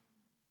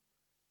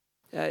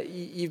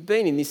You've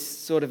been in this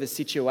sort of a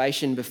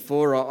situation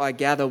before, I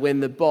gather,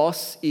 when the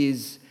boss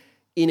is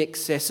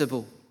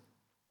inaccessible.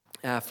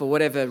 For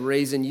whatever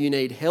reason, you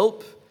need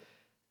help.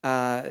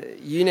 But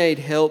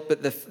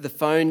the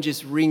phone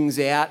just rings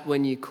out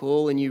when you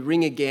call, and you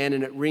ring again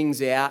and it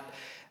rings out.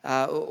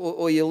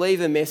 Or you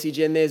leave a message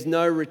and there's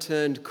no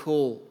returned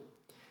call.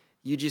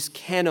 You just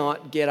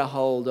cannot get a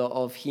hold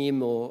of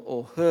him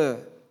or her.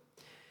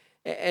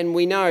 And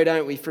we know,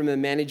 don't we, from a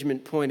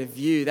management point of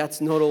view,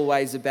 that's not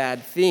always a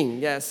bad thing.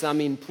 Yeah, some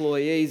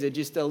employees are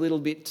just a little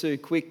bit too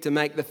quick to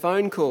make the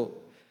phone call,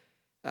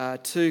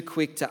 too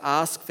quick to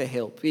ask for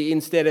help.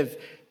 Instead of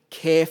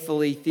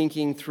carefully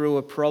thinking through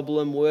a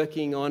problem,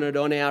 working on it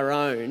on our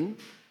own,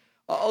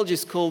 I'll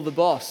just call the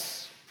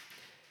boss.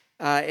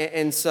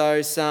 And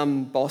so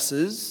some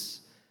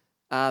bosses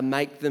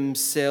make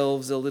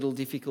themselves a little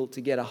difficult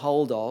to get a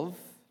hold of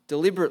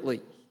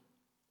deliberately.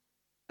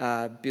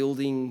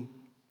 Building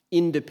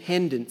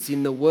independence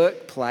in the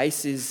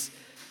workplace is,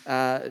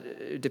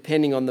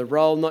 depending on the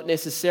role, not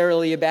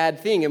necessarily a bad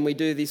thing. And we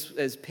do this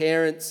as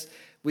parents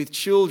with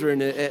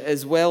children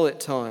as well at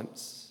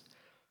times.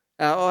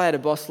 I had a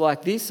boss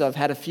like this. I've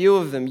had a few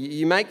of them.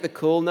 You make the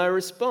call, no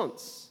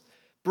response.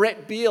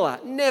 Brett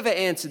Beeler never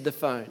answered the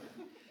phone.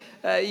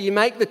 You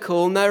make the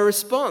call, no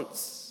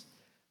response.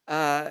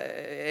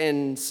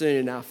 And soon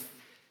enough,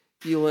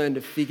 you learn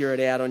to figure it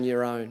out on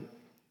your own.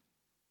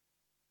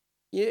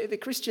 Yeah, the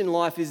Christian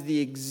life is the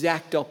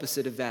exact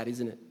opposite of that,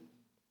 isn't it?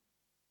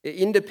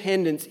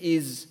 Independence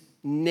is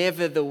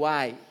never the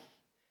way.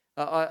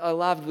 I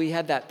loved, we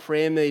had that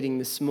prayer meeting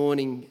this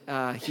morning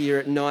here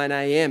at 9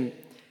 a.m.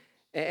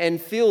 And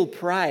Phil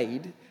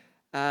prayed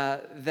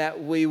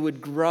that we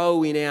would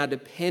grow in our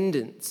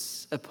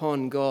dependence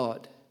upon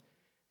God.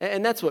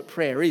 And that's what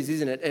prayer is,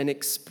 isn't it? An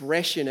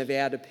expression of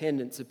our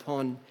dependence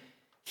upon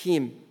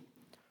him.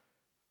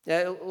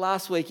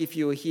 Last week, if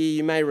you were here,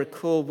 you may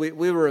recall we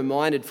were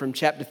reminded from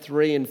chapter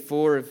 3 and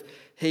 4 of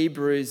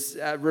Hebrews,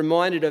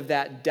 reminded of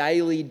that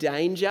daily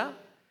danger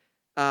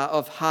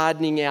of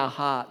hardening our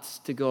hearts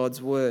to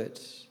God's word.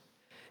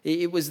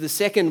 It was the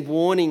second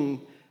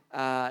warning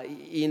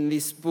in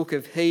this book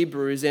of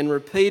Hebrews, and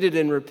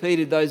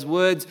repeated those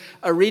words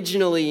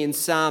originally in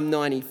Psalm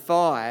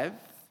 95,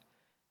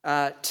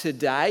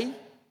 today,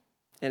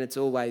 and it's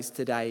always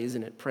today,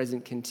 isn't it?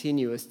 Present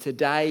continuous.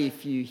 Today,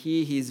 if you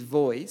hear his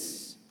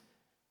voice,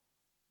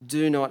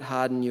 do not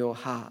harden your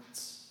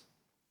hearts.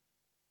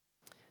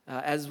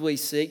 As we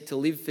seek to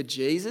live for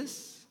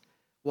Jesus,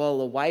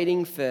 while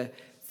awaiting for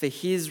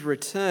his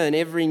return,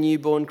 every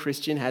newborn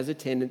Christian has a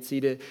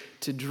tendency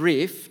to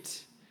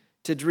drift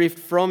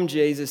from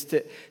Jesus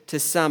to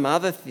some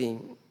other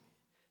thing.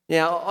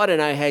 Now, I don't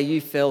know how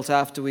you felt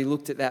after we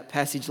looked at that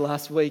passage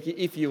last week,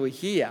 if you were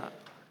here,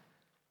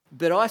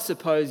 but I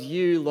suppose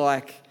you,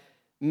 like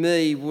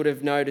me, would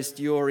have noticed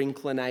your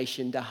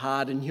inclination to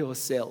harden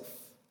yourself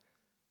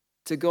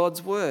to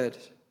God's word.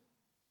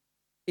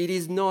 It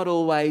is not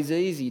always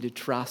easy to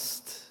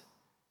trust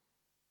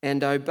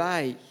and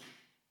obey.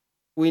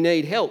 We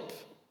need help.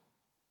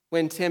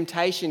 When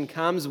temptation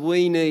comes,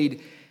 we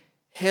need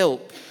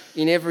help.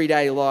 In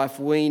everyday life,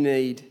 we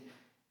need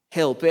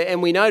help.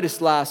 And we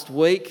noticed last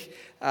week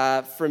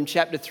from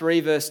chapter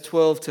 3, verse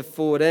 12 to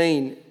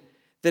 14,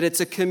 that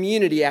it's a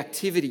community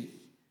activity.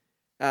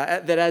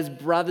 That as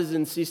brothers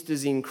and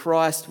sisters in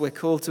Christ, we're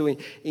called to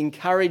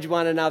encourage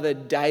one another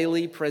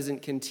daily,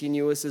 present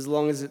continuous, as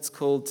long as it's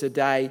called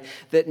today,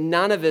 that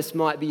none of us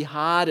might be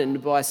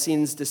hardened by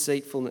sin's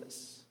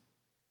deceitfulness.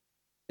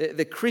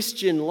 The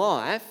Christian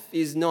life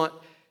is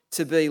not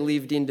to be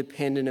lived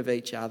independent of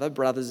each other,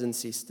 brothers and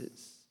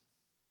sisters.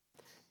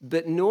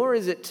 But nor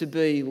is it to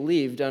be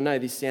lived, I know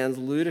this sounds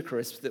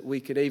ludicrous that we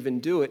could even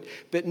do it,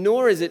 but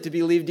nor is it to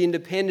be lived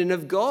independent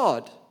of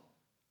God.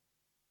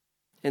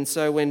 And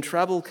so when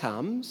trouble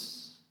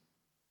comes,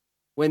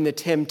 when the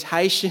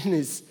temptation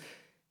is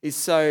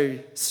so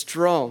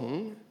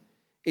strong,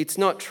 it's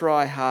not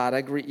try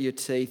harder, grit your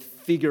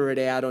teeth, figure it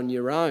out on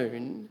your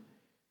own.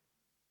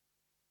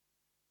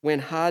 When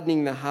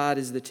hardening the heart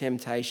is the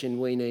temptation,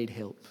 we need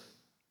help.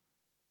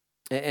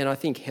 And I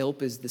think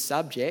help is the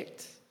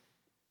subject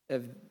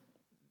of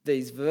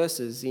these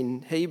verses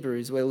in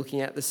Hebrews we're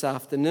looking at this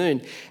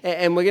afternoon.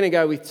 And we're going to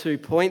go with 2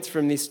 points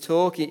from this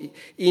talk.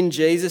 In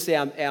Jesus,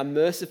 our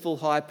merciful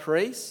high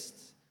priest,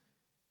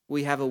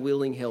 we have a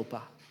willing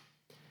helper.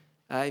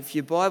 If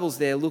your Bible's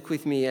there, look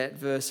with me at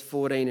verse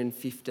 14 and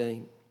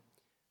 15.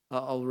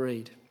 I'll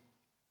read.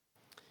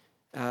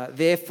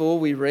 Therefore,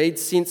 we read,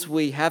 since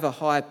we have a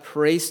high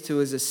priest who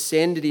has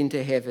ascended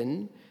into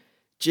heaven,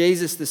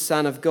 Jesus the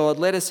Son of God,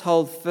 let us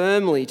hold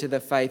firmly to the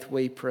faith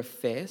we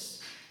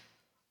profess.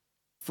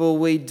 For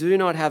we do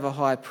not have a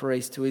high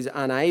priest who is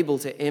unable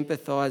to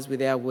empathise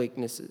with our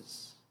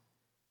weaknesses,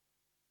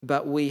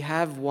 but we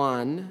have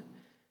one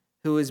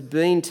who has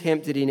been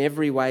tempted in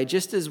every way,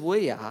 just as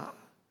we are,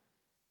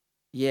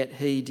 yet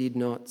he did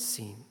not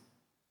sin.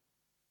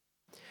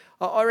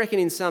 I reckon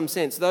in some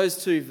sense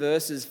those two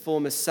verses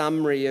form a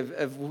summary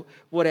of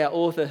what our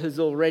author has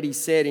already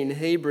said in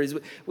Hebrews.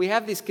 We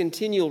have this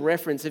continual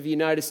reference, have you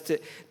noticed,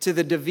 to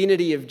the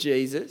divinity of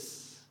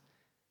Jesus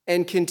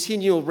and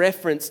continual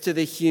reference to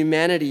the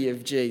humanity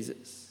of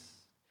Jesus.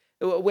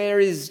 Where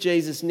is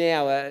Jesus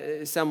now?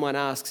 Someone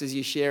asks as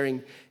you're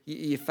sharing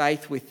your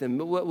faith with them.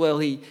 Well,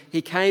 he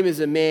came as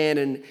a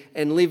man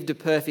and lived a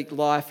perfect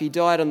life. He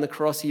died on the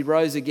cross, he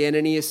rose again,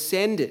 and he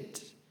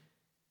ascended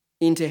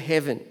into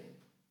heaven.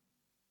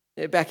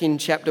 Back in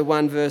chapter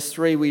 1, verse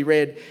 3, we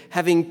read,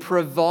 having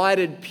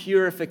provided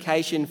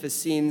purification for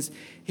sins,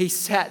 he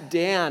sat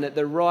down at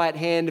the right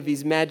hand of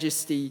his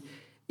majesty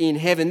in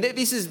heaven.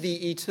 This is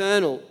the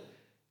eternal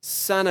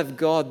Son of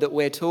God that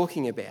we're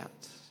talking about.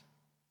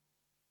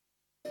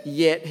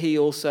 Yet he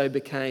also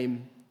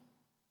became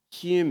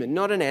human,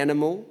 not an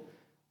animal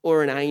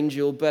or an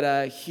angel, but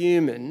a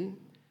human,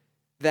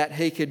 that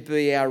he could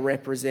be our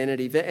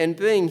representative. And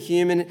being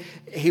human,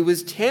 he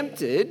was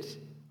tempted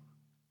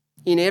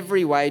in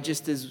every way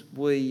just as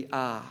we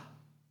are.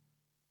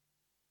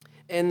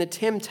 And the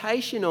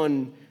temptation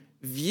on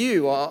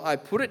view, I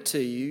put it to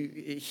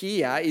you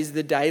here, is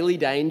the daily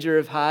danger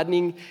of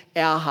hardening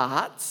our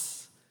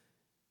hearts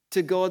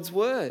to God's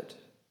word.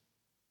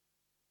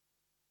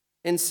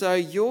 And so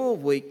your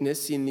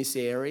weakness in this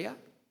area,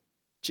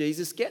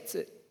 Jesus gets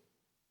it.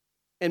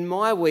 And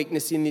my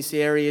weakness in this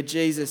area,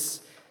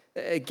 Jesus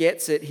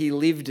gets it. He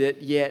lived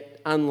it,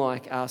 yet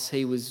unlike us,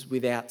 he was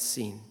without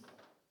sin.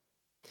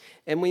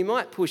 And we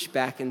might push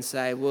back and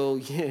say, well,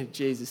 yeah,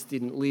 Jesus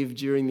didn't live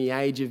during the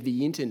age of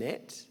the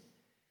internet.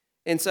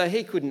 And so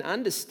he couldn't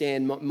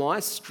understand my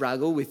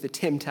struggle with the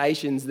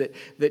temptations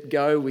that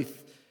go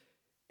with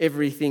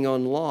everything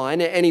online.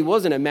 And he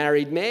wasn't a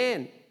married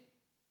man.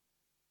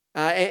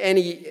 And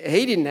he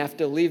didn't have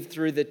to live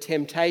through the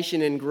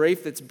temptation and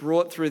grief that's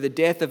brought through the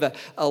death of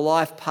a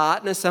life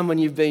partner, someone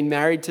you've been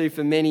married to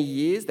for many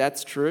years.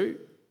 That's true.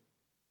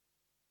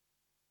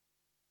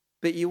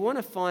 But you want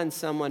to find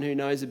someone who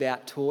knows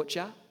about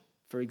torture,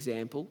 for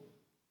example.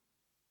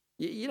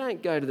 You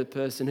don't go to the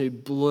person who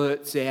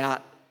blurts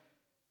out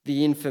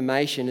the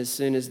information as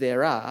soon as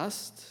they're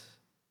asked.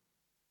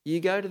 You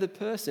go to the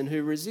person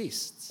who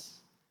resists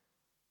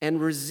and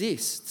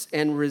resists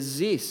and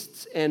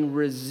resists and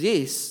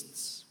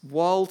resists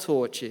while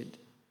tortured,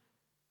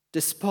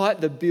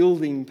 despite the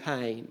building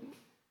pain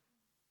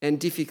and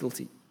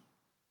difficulty.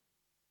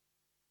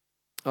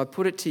 I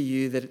put it to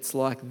you that it's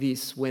like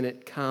this when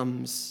it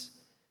comes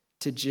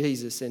to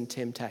Jesus and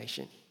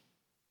temptation.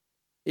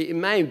 It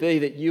may be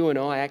that you and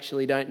I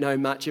actually don't know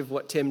much of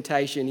what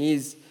temptation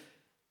is,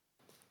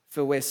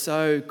 for we're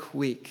so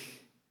quick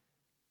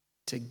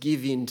to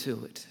give in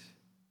to it.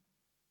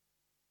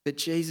 But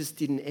Jesus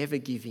didn't ever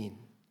give in.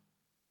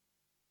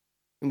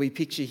 And we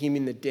picture him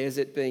in the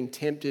desert being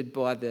tempted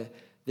by the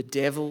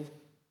devil,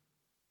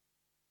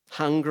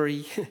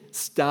 hungry,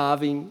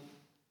 starving.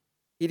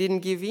 He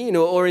didn't give in.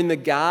 Or in the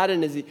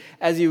garden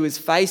as he was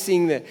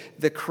facing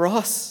the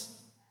cross,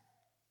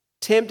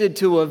 tempted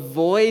to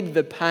avoid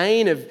the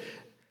pain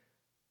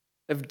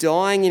of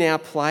dying in our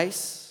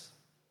place,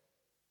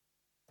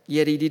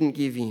 yet he didn't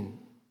give in.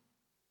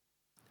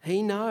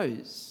 He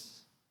knows.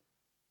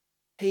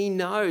 He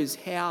knows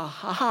how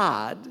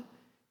hard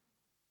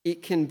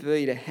it can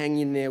be to hang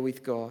in there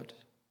with God,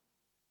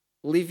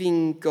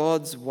 living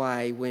God's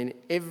way when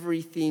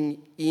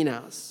everything in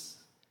us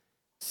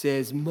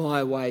says,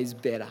 my way's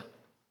better.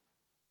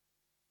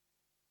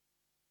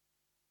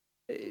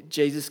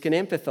 Jesus can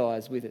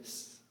empathise with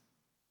us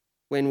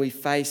when we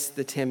face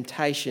the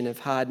temptation of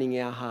hardening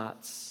our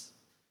hearts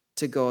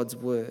to God's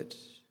word.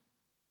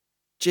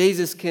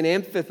 Jesus can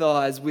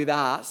empathise with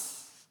us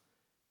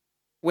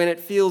when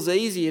it feels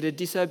easier to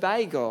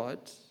disobey God,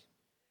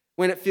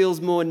 when it feels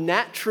more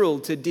natural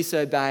to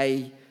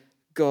disobey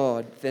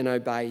God than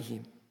obey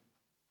him.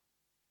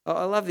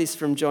 I love this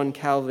from John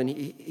Calvin.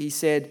 He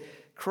said,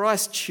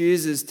 Christ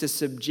chooses to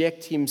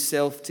subject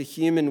himself to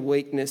human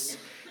weakness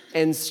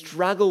and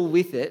struggle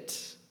with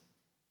it,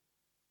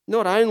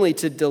 not only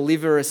to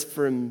deliver us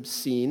from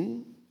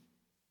sin,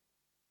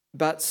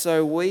 but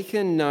so we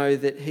can know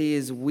that he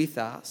is with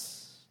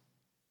us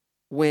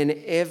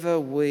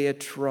whenever we are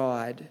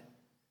tried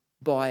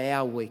by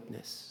our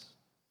weakness.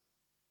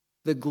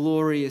 The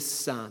glorious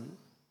Son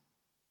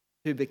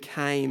who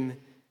became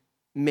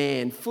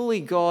man,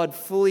 fully God,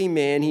 fully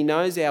man. He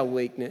knows our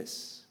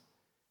weakness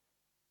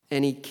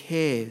and he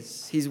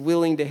cares. He's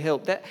willing to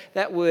help.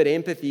 That word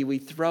empathy, we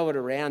throw it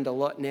around a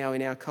lot now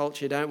in our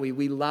culture, don't we?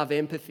 We love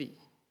empathy.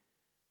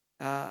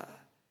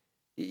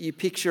 You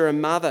picture a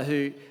mother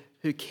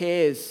who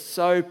cares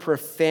so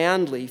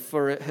profoundly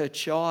for her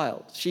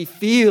child. She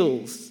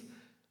feels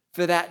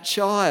for that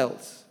child.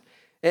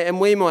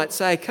 And we might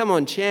say, come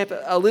on, champ,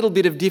 a little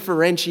bit of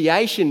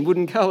differentiation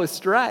wouldn't go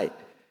astray.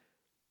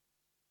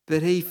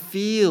 But he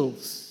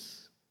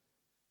feels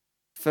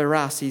for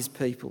us, his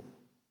people.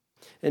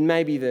 And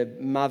maybe the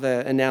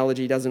mother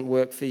analogy doesn't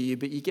work for you,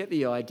 but you get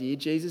the idea.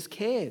 Jesus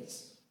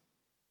cares.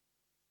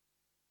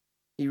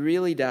 He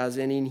really does,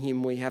 and in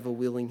him we have a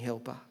willing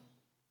helper.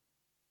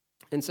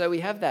 And so we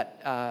have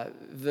that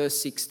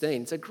verse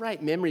 16. It's a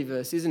great memory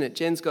verse, isn't it?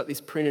 Jen's got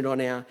this printed on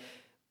our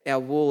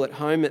wall at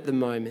home at the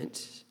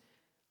moment.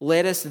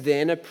 Let us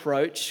then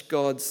approach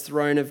God's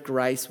throne of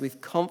grace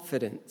with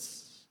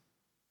confidence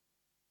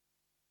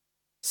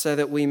so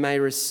that we may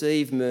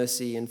receive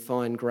mercy and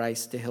find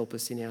grace to help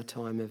us in our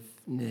time of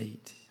need.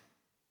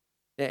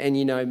 And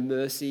you know,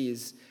 mercy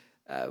is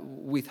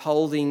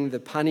withholding the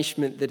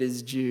punishment that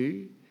is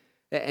due,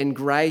 and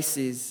grace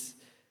is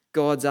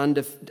God's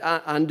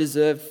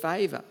undeserved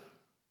favour.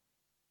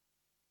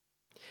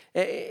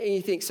 And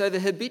you think, so the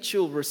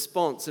habitual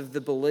response of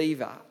the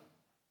believer,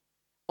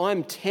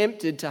 I'm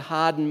tempted to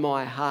harden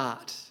my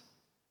heart.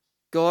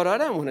 God, I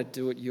don't want to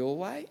do it your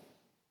way.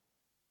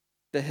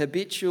 The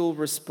habitual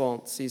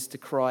response is to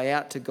cry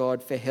out to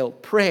God for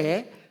help.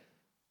 Prayer,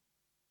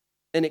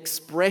 an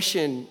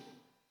expression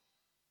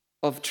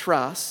of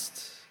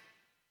trust.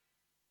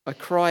 I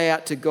cry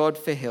out to God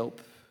for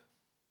help,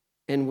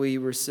 and we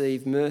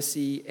receive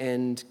mercy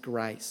and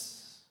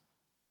grace.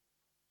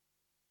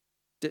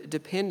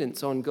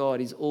 Dependence on God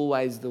is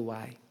always the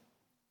way.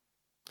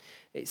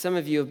 Some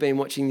of you have been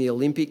watching the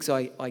Olympics,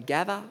 I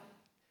gather.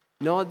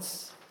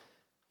 Nods.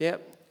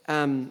 Yep.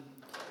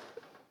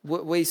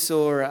 We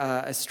saw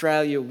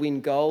Australia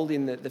win gold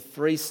in the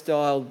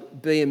freestyle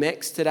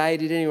BMX today.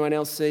 Did anyone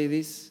else see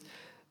this?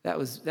 That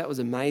was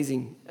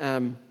amazing.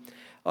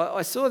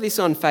 I saw this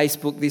on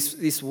Facebook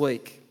this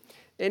week.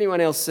 Anyone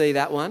else see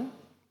that one?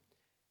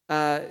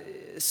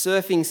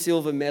 Surfing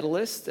silver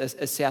medalist,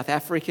 a South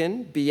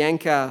African,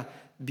 Bianca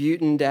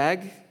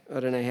Buitendag. I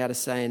don't know how to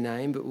say her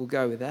name, but we'll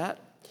go with that.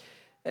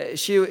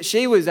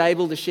 She was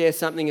able to share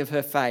something of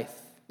her faith.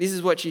 This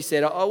is what she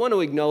said: I want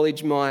to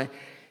acknowledge my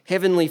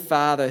Heavenly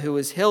Father who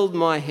has held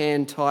my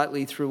hand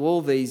tightly through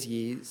all these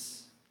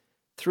years,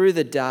 through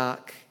the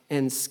dark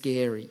and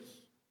scary.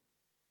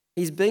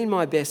 He's been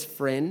my best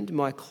friend,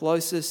 my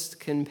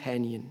closest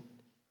companion.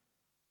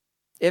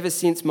 Ever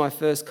since my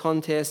first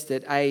contest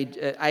at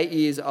 8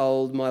 years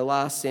old, my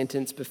last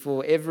sentence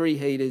before every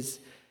heat has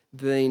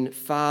been,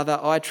 Father,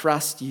 I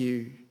trust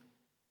you.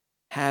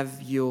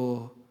 Have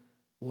your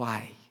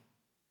way.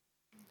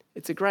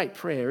 It's a great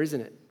prayer,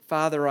 isn't it?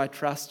 Father, I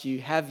trust you.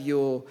 Have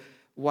your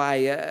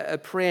way. A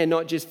prayer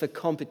not just for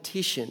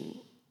competition,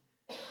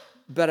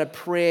 but a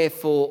prayer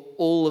for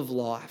all of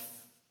life.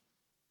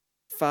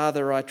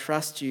 Father, I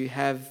trust you.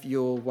 Have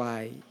your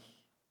way.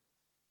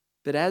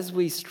 But as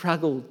we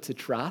struggle to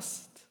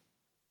trust,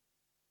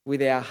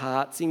 with our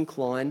hearts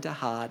inclined to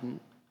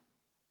harden,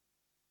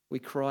 we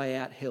cry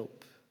out,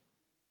 help.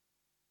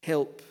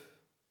 Help,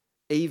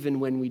 even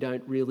when we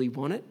don't really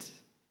want it.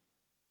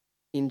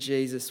 In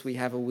Jesus, we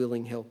have a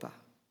willing helper.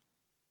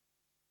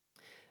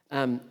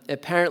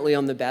 Apparently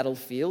on the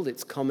battlefield,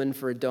 it's common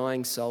for a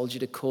dying soldier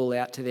to call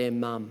out to their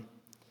mum,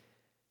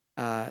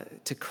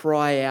 to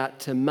cry out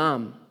to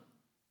mum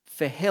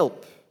for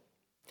help.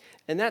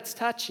 And that's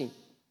touching,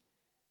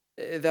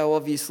 though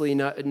obviously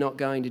not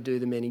going to do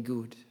them any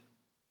good.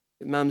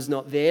 Mum's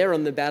not there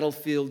on the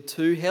battlefield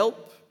to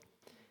help.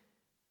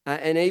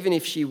 And even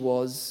if she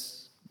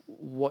was,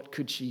 what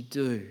could she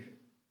do?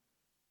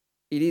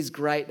 It is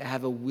great to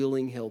have a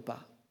willing helper,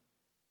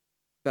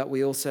 but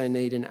we also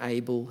need an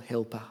able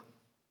helper.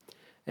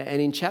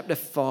 And in chapter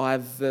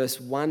 5, verse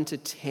 1 to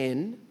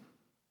 10,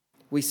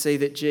 we see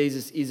that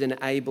Jesus is an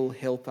able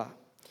helper.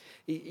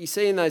 You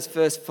see in those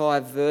first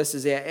 5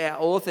 verses, our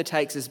author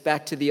takes us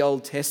back to the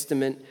Old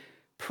Testament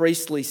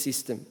priestly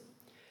system.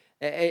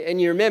 And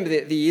you remember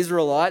that the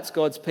Israelites,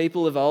 God's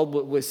people of old,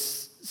 were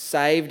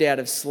saved out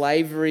of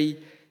slavery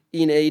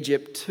in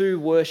Egypt to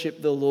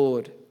worship the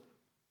Lord.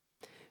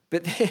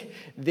 But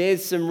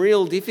there's some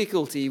real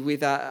difficulty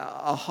with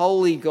a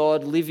holy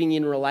God living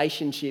in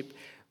relationship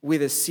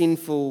with a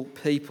sinful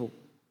people.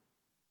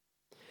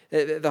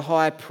 The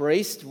high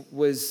priest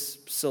was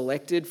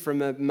selected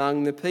from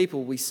among the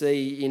people, we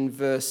see in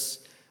verse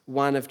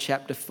 1 of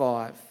chapter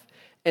 5.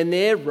 And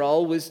their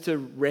role was to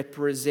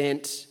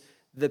represent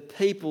the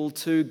people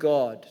to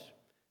God,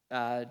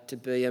 to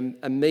be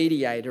a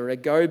mediator, a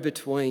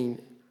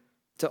go-between,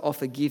 to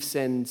offer gifts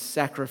and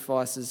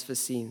sacrifices for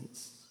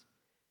sins.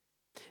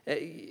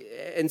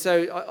 And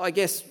so I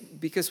guess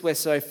because we're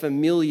so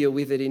familiar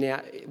with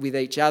it with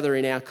each other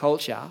in our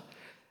culture,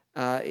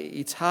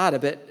 it's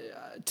harder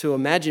to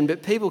imagine,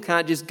 but people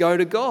can't just go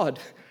to God.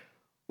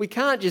 We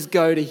can't just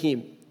go to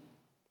him.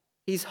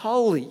 He's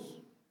holy.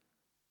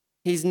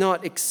 He's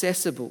not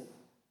accessible.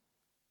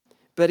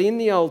 But in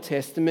the Old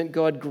Testament,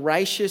 God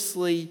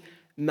graciously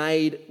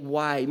made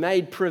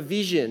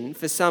provision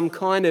for some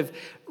kind of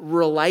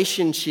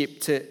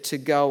relationship to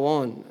go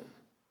on.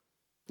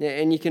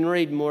 And you can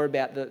read more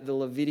about the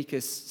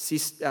Leviticus,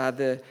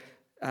 the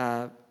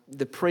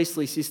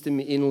priestly system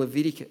in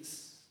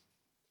Leviticus.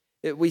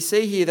 We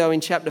see here, though,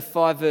 in chapter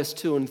 5, verse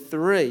 2 and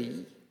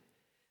 3,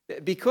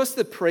 because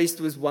the priest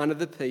was one of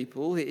the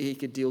people, he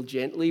could deal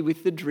gently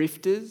with the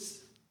drifters,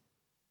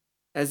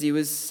 as he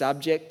was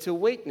subject to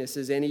weakness,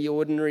 as any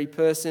ordinary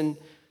person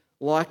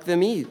like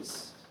them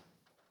is.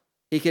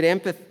 He could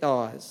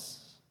empathise.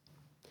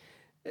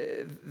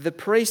 The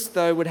priest,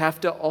 though, would have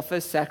to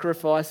offer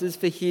sacrifices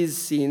for his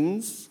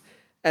sins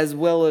as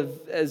well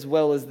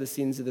as the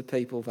sins of the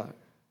people, though.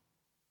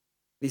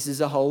 This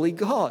is a holy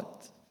God.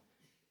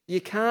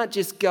 You can't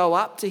just go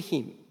up to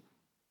him.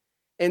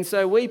 And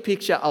so we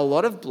picture a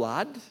lot of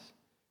blood,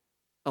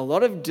 a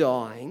lot of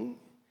dying,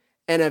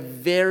 and a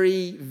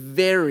very,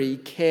 very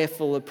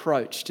careful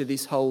approach to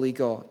this holy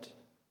God.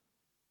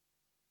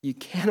 You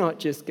cannot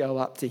just go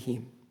up to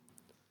him.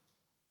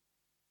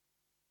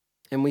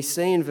 And we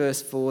see in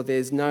verse 4,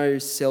 there's no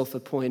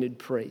self-appointed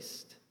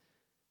priest.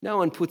 No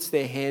one puts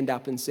their hand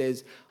up and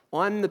says,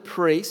 I'm the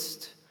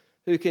priest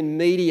who can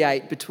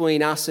mediate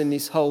between us and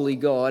this holy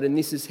God, and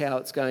this is how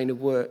it's going to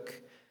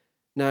work.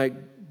 No,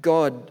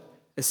 God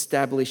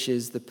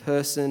establishes the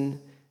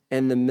person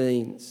and the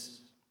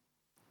means.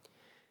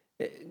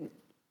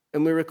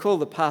 And we recall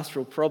the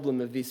pastoral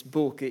problem of this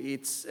book.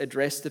 It's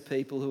addressed to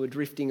people who are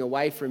drifting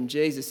away from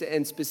Jesus,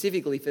 and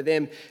specifically for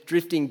them,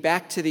 drifting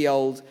back to the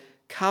old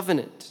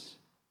covenant.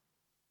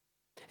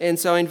 And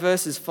so in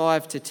verses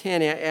 5 to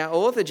 10, our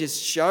author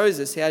just shows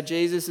us how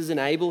Jesus is an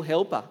able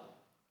helper.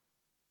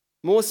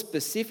 More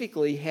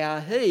specifically, how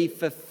he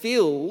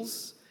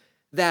fulfills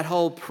that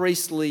whole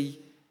priestly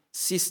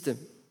system.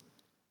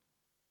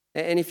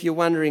 And if you're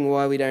wondering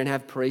why we don't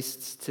have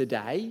priests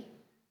today,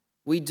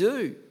 we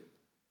do.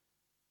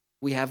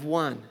 We have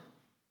one,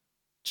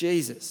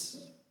 Jesus.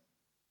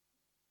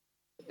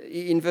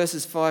 In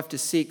verses 5 to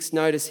 6,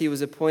 notice he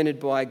was appointed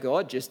by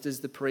God, just as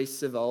the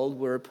priests of old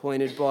were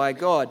appointed by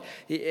God.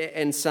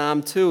 And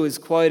Psalm 2 is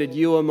quoted,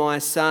 "You are my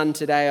son,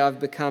 today I've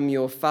become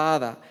your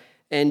father.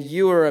 And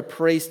you are a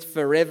priest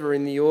forever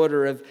in the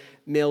order of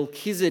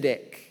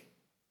Melchizedek."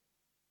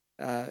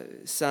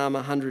 Psalm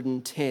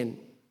 110.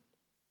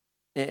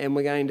 And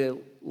we're going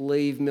to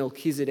leave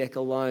Melchizedek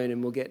alone,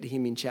 and we'll get to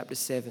him in chapter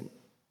 7.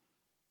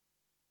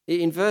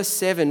 In verse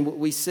 7,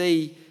 we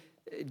see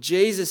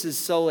Jesus'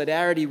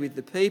 solidarity with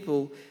the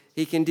people.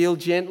 He can deal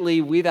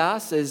gently with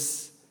us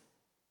as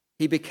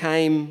he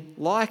became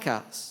like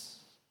us.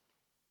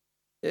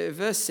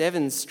 Verse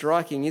 7 is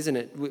striking, isn't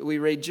it? We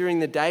read, during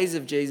the days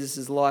of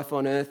Jesus' life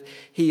on earth,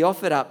 he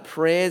offered up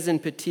prayers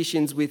and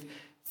petitions with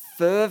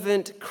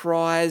fervent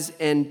cries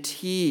and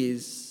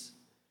tears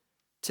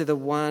to the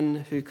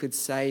one who could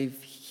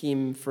save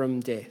him from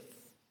death.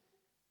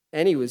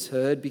 And he was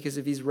heard because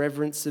of his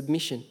reverent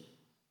submission.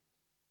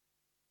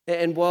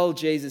 And while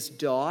Jesus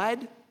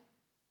died,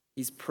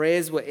 his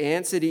prayers were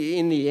answered,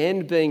 in the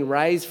end being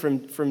raised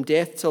from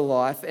death to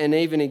life and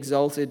even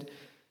exalted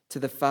to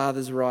the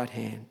Father's right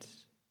hand.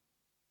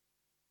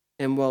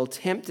 And while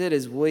tempted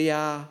as we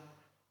are,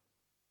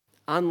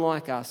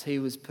 unlike us, he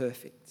was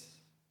perfect.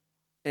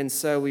 And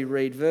so we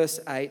read verse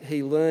 8,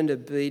 he learned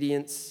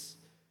obedience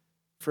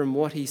from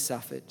what he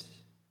suffered.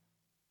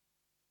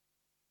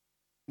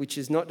 Which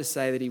is not to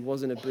say that he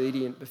wasn't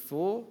obedient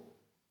before,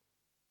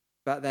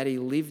 but that he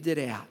lived it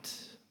out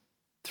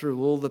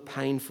through all the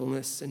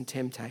painfulness and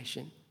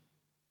temptation.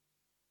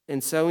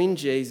 And so in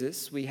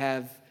Jesus, we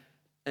have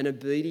an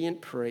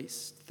obedient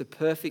priest, the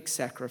perfect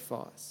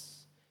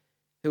sacrifice,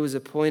 who was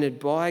appointed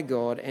by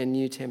God and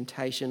knew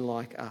temptation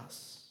like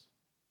us.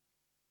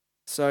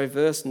 So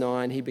verse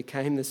 9, he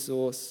became the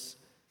source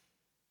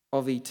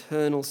of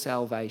eternal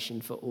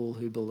salvation for all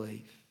who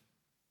believe.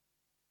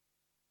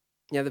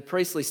 Now, the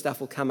priestly stuff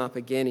will come up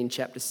again in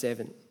chapter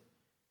 7.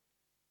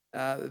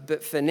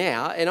 But for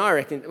now, and I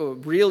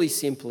reckon really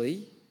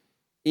simply,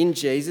 in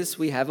Jesus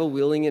we have a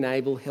willing and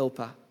able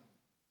helper.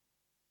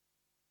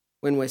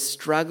 When we're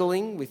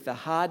struggling with the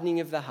hardening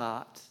of the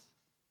heart,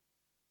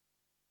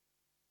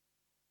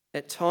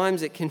 at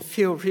times it can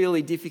feel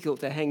really difficult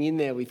to hang in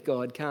there with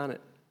God, can't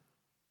it?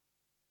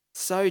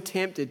 So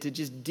tempted to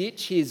just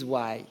ditch his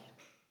way.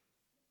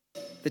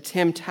 The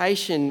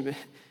temptation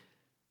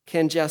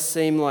can just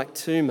seem like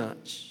too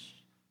much.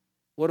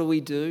 What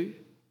do?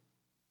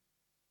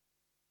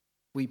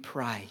 We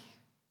pray,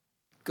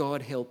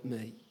 God help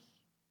me.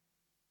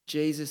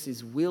 Jesus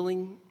is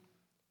willing.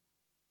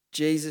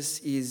 Jesus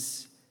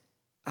is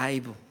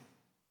able.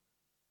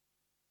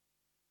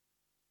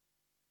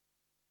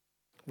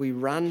 We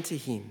run to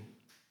him.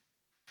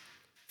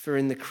 For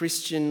in the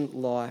Christian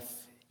life,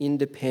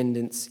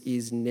 independence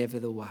is never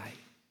the way.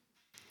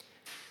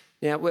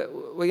 Now, we're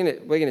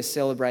going to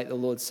celebrate the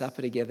Lord's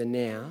Supper together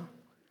now.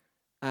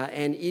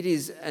 And it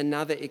is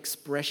another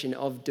expression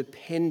of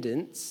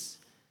dependence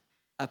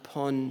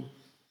upon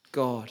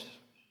God.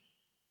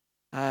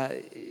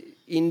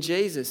 In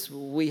Jesus,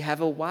 we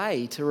have a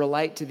way to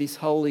relate to this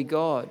holy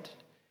God.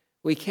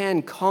 We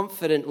can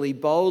confidently,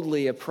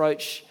 boldly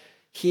approach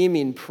him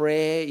in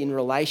prayer, in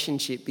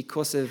relationship,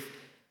 because of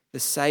the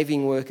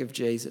saving work of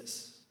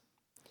Jesus.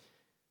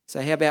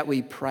 So how about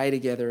we pray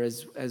together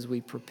as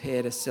we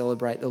prepare to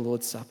celebrate the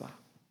Lord's Supper?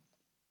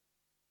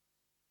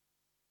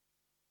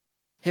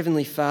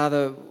 Heavenly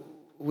Father,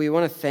 we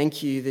want to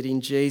thank you that in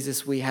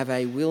Jesus we have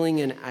a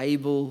willing and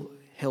able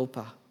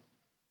helper.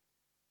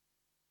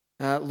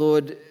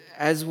 Lord,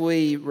 as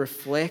we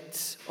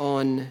reflect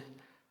on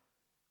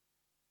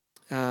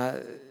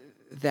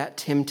that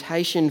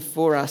temptation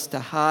for us to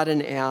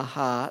harden our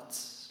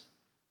hearts,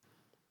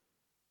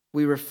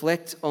 we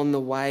reflect on the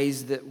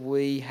ways that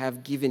we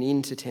have given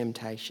in to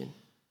temptation.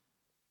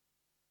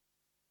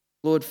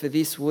 Lord, for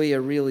this we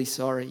are really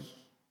sorry.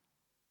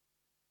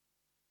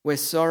 We're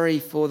sorry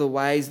for the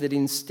ways that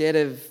instead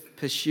of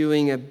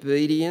pursuing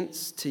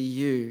obedience to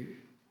you,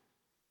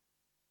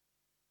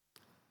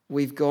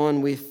 we've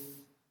gone with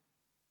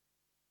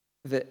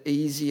the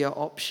easier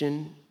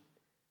option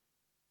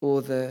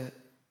or the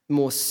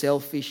more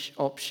selfish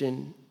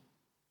option.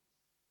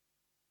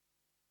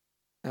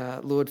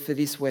 Lord, for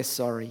this we're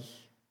sorry.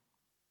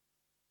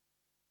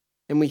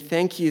 And we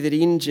thank you that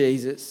in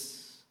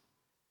Jesus,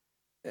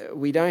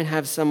 we don't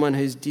have someone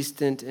who's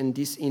distant and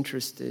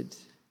disinterested,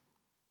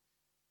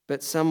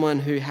 but someone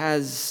who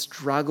has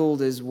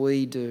struggled as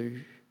we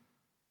do.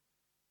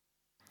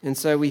 And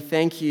so we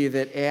thank you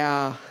that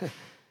our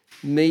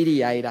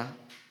mediator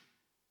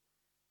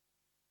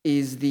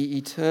is the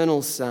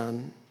eternal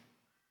Son,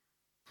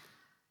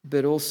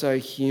 but also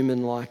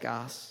human like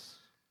us.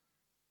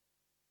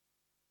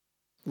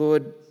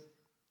 Lord,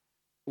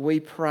 we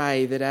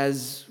pray that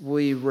as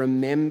we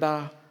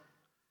remember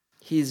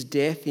his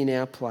death in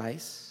our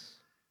place,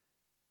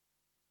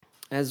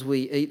 as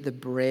we eat the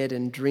bread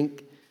and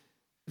drink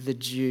the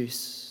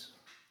juice,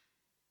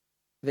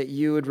 that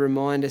you would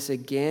remind us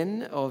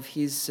again of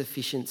his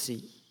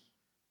sufficiency,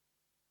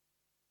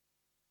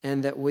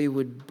 and that we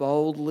would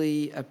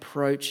boldly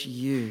approach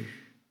you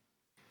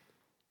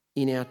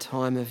in our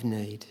time of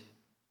need.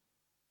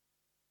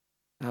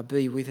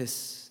 Be with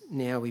us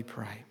now, we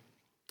pray.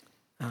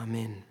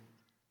 Amen.